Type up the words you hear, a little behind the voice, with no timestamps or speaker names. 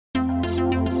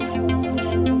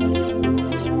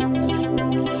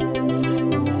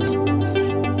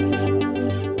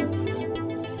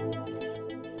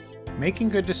Making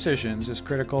good decisions is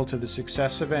critical to the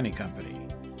success of any company.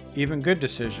 Even good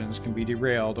decisions can be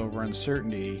derailed over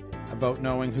uncertainty about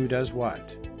knowing who does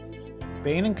what.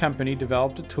 Bain and Company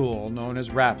developed a tool known as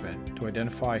RAPID to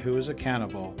identify who is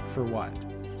accountable for what.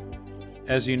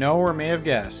 As you know or may have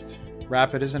guessed,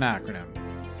 RAPID is an acronym.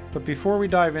 But before we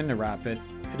dive into RAPID,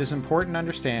 it is important to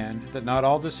understand that not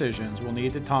all decisions will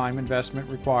need the time investment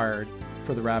required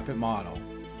for the RAPID model.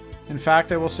 In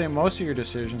fact, I will say most of your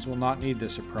decisions will not need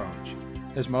this approach,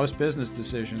 as most business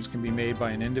decisions can be made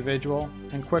by an individual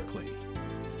and quickly.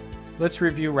 Let's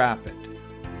review RAPID.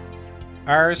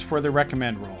 R is for the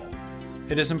recommend role.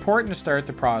 It is important to start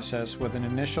the process with an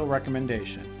initial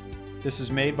recommendation. This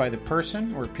is made by the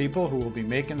person or people who will be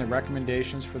making the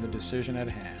recommendations for the decision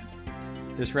at hand.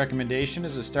 This recommendation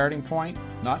is a starting point,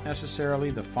 not necessarily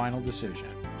the final decision.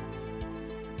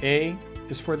 A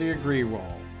is for the agree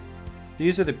role.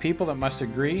 These are the people that must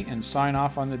agree and sign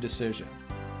off on the decision.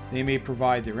 They may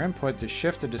provide their input to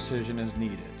shift the decision as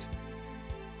needed.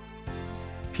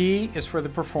 P is for the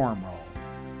perform role.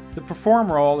 The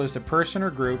perform role is the person or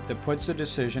group that puts the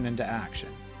decision into action.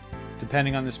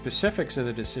 Depending on the specifics of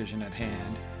the decision at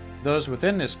hand, those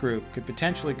within this group could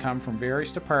potentially come from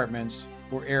various departments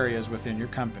or areas within your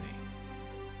company.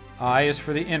 I is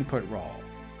for the input role.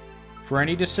 For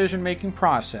any decision-making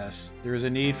process, there is a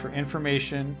need for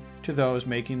information to those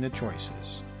making the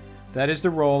choices. That is the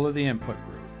role of the input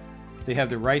group. They have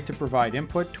the right to provide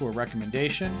input to a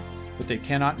recommendation, but they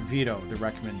cannot veto the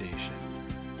recommendation.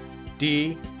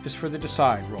 D is for the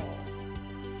decide role.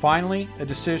 Finally, a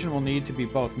decision will need to be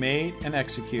both made and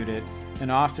executed,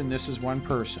 and often this is one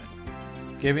person.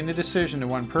 Giving the decision to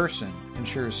one person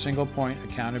ensures single-point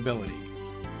accountability.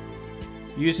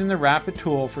 Using the RAPID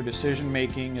tool for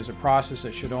decision-making is a process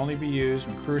that should only be used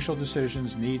when crucial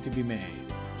decisions need to be made.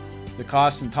 The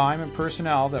cost and time and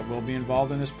personnel that will be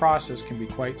involved in this process can be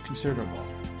quite considerable.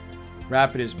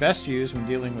 RAPID is best used when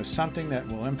dealing with something that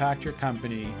will impact your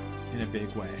company in a big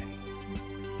way.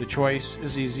 The choice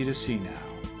is easy to see now.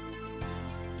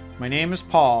 My name is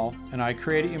Paul, and I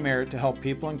create at Emerit to help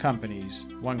people and companies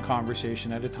one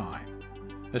conversation at a time.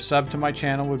 A sub to my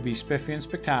channel would be spiffy and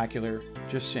spectacular,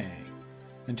 just saying.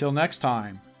 Until next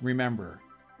time, remember,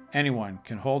 anyone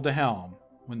can hold the helm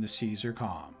when the seas are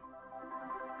calm.